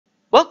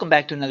Welcome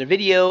back to another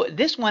video.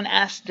 This one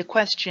asks the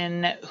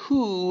question,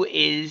 who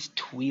is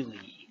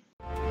TWILLY?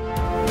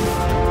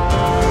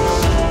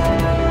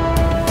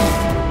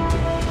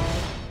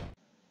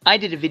 I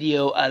did a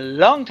video a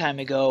long time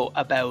ago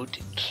about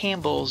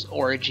Campbell's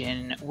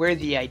origin, where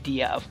the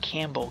idea of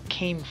Campbell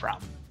came from.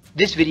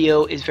 This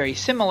video is very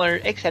similar,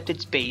 except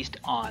it's based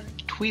on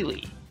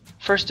TWILLY.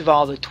 First of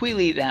all, the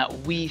TWILLY that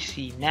we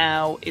see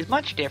now is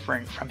much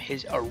different from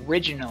his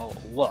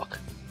original look.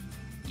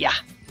 Yeah,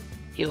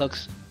 he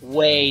looks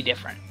way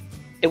different.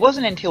 It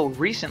wasn't until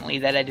recently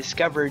that I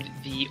discovered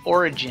the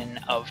origin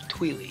of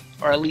TWILLY,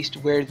 or at least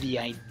where the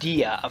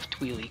idea of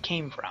TWILLY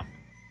came from.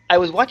 I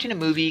was watching a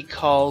movie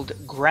called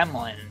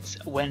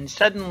Gremlins when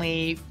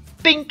suddenly,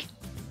 bink,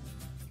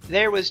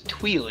 there was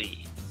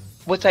TWILLY.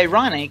 What's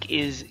ironic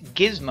is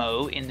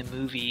Gizmo in the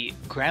movie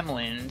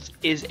Gremlins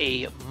is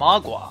a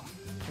Mogwai,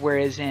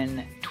 whereas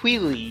in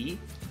TWILLY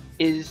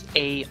is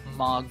a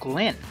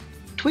Moglin.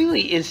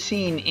 TWILLY is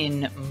seen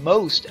in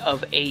most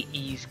of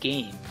AE's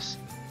games.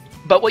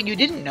 But what you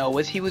didn't know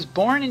was he was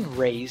born and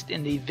raised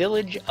in the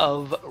village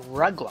of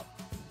Ruglum.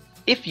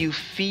 If you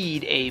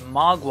feed a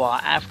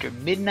Mogwai after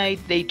midnight,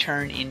 they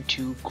turn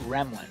into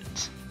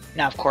gremlins.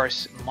 Now of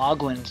course,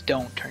 Moglins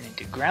don't turn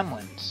into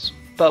gremlins.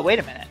 But wait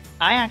a minute,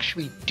 I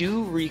actually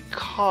do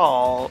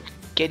recall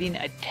getting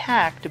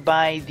attacked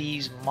by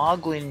these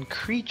Moglin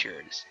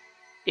creatures.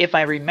 If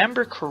I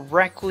remember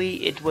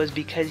correctly, it was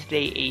because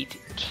they ate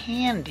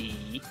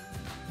candy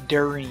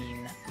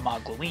during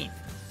Mogloween.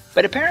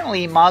 But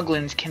apparently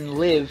Moglins can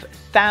live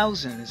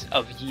thousands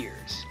of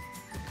years.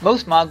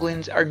 Most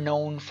Moglins are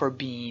known for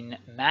being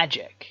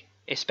magic,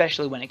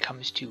 especially when it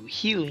comes to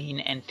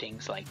healing and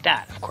things like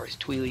that. Of course,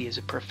 TWILLY is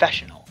a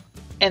professional.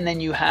 And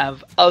then you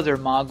have other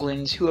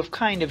Moglins who have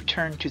kind of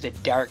turned to the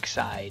dark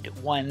side,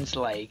 ones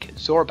like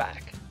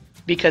Zorbak.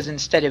 Because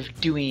instead of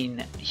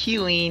doing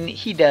healing,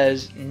 he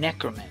does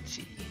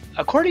necromancy.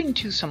 According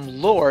to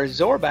some lore,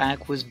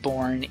 Zorbak was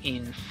born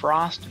in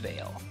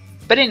Frostvale.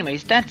 But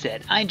anyways, that's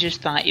it. I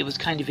just thought it was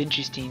kind of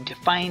interesting to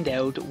find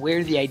out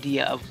where the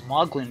idea of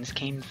Moglins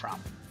came from.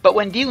 But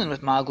when dealing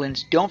with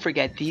Moglins, don't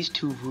forget these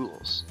two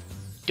rules.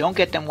 Don't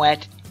get them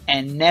wet,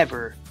 and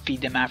never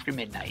feed them after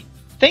midnight.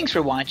 Thanks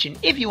for watching.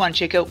 If you want to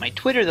check out my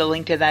Twitter, the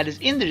link to that is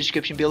in the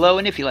description below.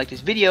 And if you like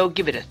this video,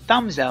 give it a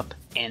thumbs up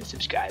and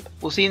subscribe.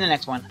 We'll see you in the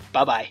next one.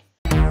 Bye bye.